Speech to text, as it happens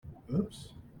Oops,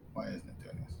 why isn't it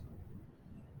doing this?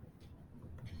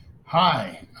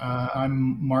 Hi,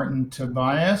 I'm Martin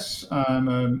Tobias. I'm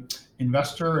an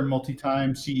investor and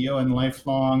multi-time CEO and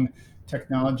lifelong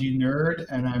technology nerd,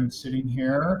 and I'm sitting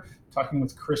here talking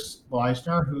with Chris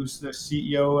Bleisner, who's the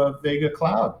CEO of Vega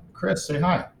Cloud. Chris, say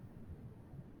hi.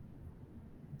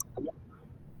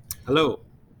 Hello.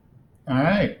 All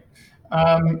right.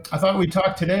 I thought we'd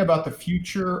talk today about the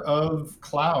future of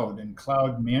cloud and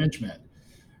cloud management.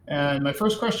 And my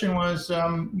first question was,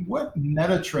 what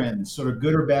meta trends, sort of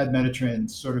good or bad meta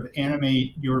trends, sort of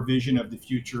animate your vision of the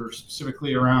future,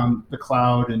 specifically around the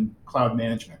cloud and cloud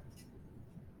management?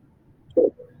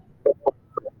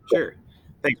 Sure.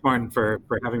 Thanks, Martin, for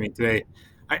having me today.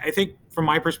 I think from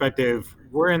my perspective,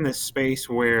 we're in this space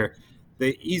where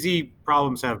the easy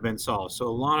problems have been solved. So a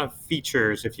lot of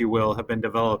features, if you will, have been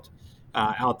developed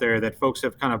out there that folks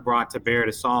have kind of brought to bear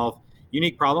to solve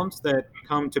unique problems that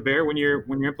come to bear when you're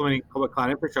implementing public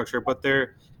cloud infrastructure, but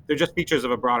they're just features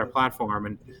of a broader platform.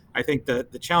 And I think the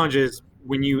challenge is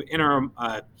when you enter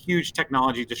a huge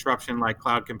technology disruption like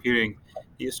cloud computing,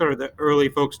 sort of the early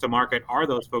folks to market are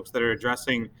those folks that are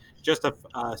addressing just a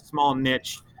small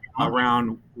niche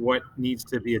around what needs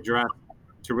to be addressed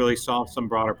to really solve some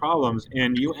broader problems.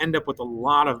 And you end up with a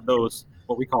lot of those,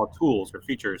 what we call tools or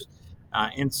features.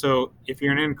 And so if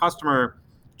you're an end customer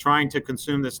trying to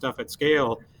consume this stuff at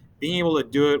scale, being able to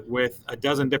do it with a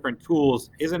dozen different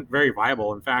tools isn't very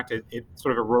viable. In fact, it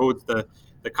sort of erodes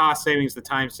the cost savings, the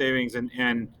time savings,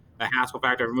 and the hassle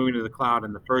factor of moving to the cloud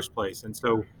in the first place. And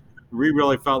so we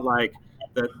really felt like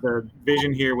the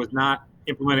vision here was not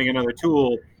implementing another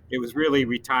tool. It was really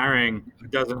retiring a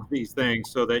dozen of these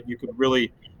things so that you could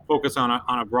really focus on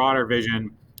a broader vision.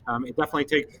 It definitely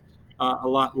takes a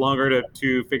lot longer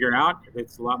to figure out.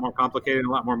 It's a lot more complicated and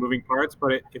a lot more moving parts,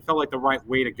 but it felt like the right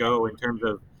way to go in terms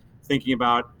of thinking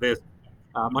about this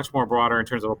much more broader in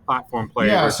terms of a platform play.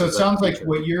 Yeah, so it sounds like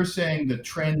what you're saying, the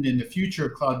trend in the future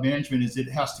of cloud management is it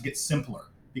has to get simpler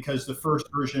because the first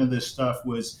version of this stuff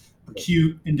was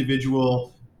acute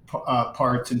individual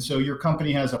parts. And so your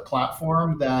company has a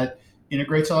platform that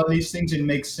integrates all of these things and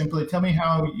makes simpler. Tell me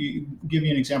how you give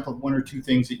me an example of one or two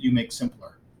things that you make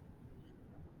simpler.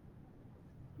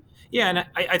 Yeah, and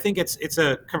I think it's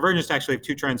a convergence actually of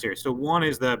two trends here. So one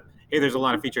is hey, there's a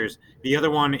lot of features. The other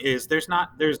one is there's not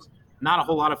a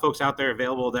whole lot of folks out there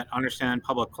available that understand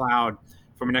public cloud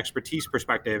from an expertise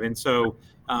perspective. And so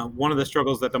one of the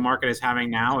struggles that the market is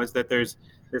having now is that there's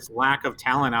this lack of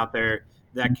talent out there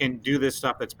that can do this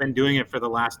stuff, that's been doing it for the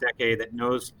last decade, that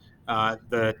knows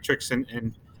the tricks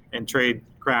and trade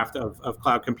craft of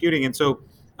cloud computing. And so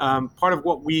part of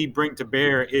what we bring to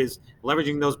bear is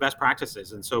leveraging those best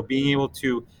practices. And so being able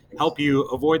to help you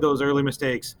avoid those early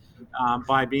mistakes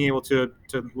by being able to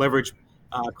leverage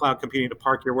cloud computing to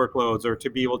park your workloads, or to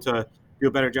be able to do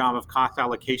a better job of cost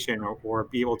allocation, or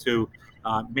be able to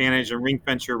manage and ring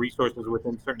fence your resources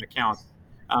within certain accounts.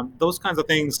 Those kinds of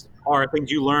things are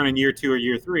things you learn in year 2 or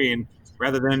year 3, and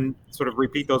rather than sort of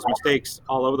repeat those mistakes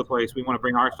all over the place, we want to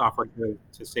bring our software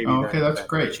to save you. Okay, that's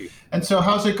great. Issue. And so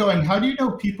how's it going? How do you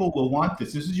know people will want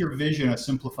this? This is your vision of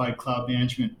simplified cloud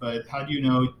management, but how do you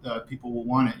know people will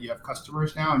want it? You have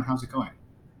customers now, and how's it going?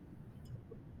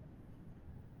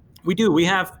 We do. We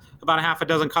have about a half a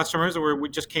dozen customers, and we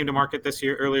just came to market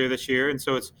earlier this year, and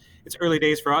so it's early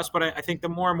days for us. But I think the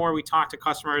more and more we talk to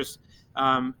customers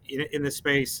in this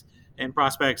space and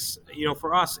prospects,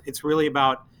 for us, it's really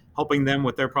about helping them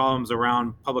with their problems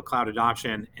around public cloud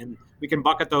adoption, and we can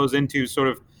bucket those into sort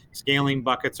of scaling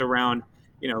buckets around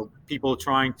people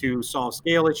trying to solve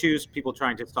scale issues, people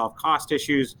trying to solve cost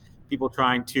issues, people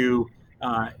trying to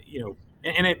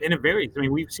and it varies. I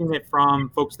mean, we've seen it from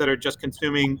folks that are just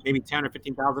consuming maybe $10,000 or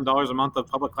 $15,000 a month of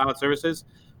public cloud services,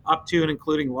 up to and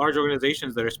including large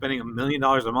organizations that are spending $1 million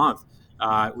a month.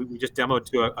 We just demoed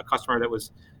to a customer that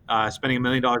was spending $1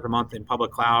 million a month in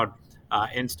public cloud,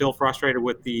 and still frustrated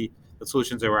with the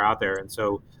solutions that were out there. And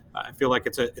so I feel like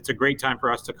it's a great time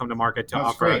for us to come to market to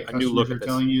offer a new look at this.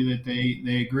 Telling you that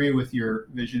they agree with your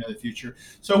vision of the future.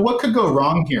 So what could go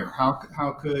wrong here? How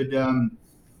could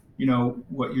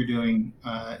what you're doing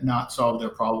not solve their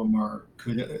problem, or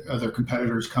could other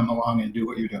competitors come along and do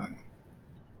what you're doing?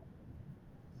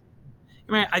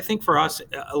 I mean, I think for us,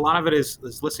 a lot of it is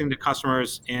listening to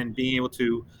customers and being able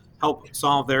to help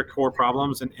solve their core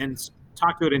problems and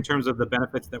talk to it in terms of the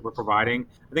benefits that we're providing.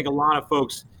 I think a lot of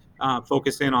folks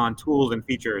focus in on tools and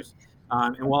features.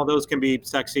 And while those can be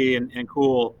sexy and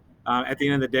cool, at the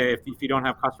end of the day, if you don't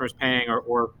have customers paying,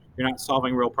 or you're not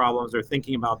solving real problems or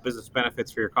thinking about business benefits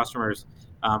for your customers,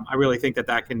 I really think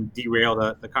that can derail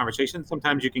the conversation.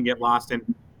 Sometimes you can get lost in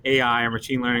AI or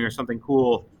machine learning or something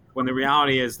cool when the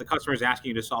reality is the customer is asking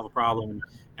you to solve a problem.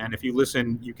 And if you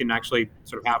listen, you can actually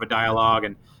sort of have a dialogue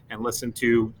and listen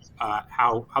to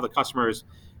how the customer is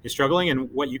struggling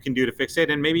and what you can do to fix it.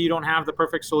 And maybe you don't have the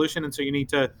perfect solution, and so you need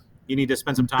to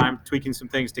spend some time tweaking some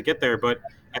things to get there. But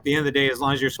at the end of the day, as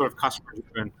long as you're sort of customer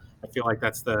driven, I feel like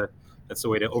that's the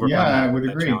way to overcome Yeah, I that, would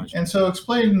that agree. challenge. And so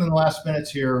explain in the last minutes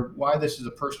here why this is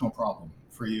a personal problem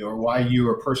for you, or why you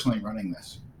are personally running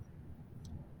this.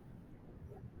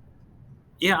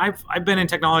 Yeah, I've been in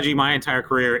technology my entire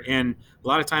career, and a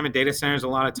lot of time in data centers, a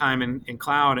lot of time in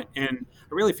cloud, and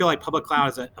I really feel like public cloud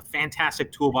is a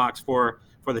fantastic toolbox for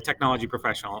the technology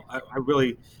professional. I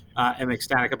really am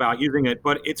ecstatic about using it,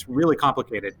 but it's really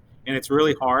complicated and it's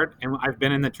really hard. And I've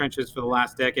been in the trenches for the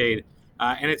last decade,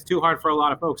 and it's too hard for a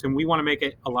lot of folks. And we want to make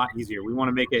it a lot easier. We want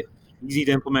to make it easy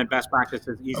to implement best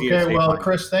practices, easy to Okay, save well, money.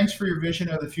 Chris, thanks for your vision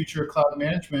of the future of cloud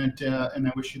management, and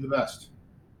I wish you the best.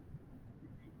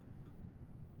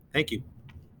 Thank you.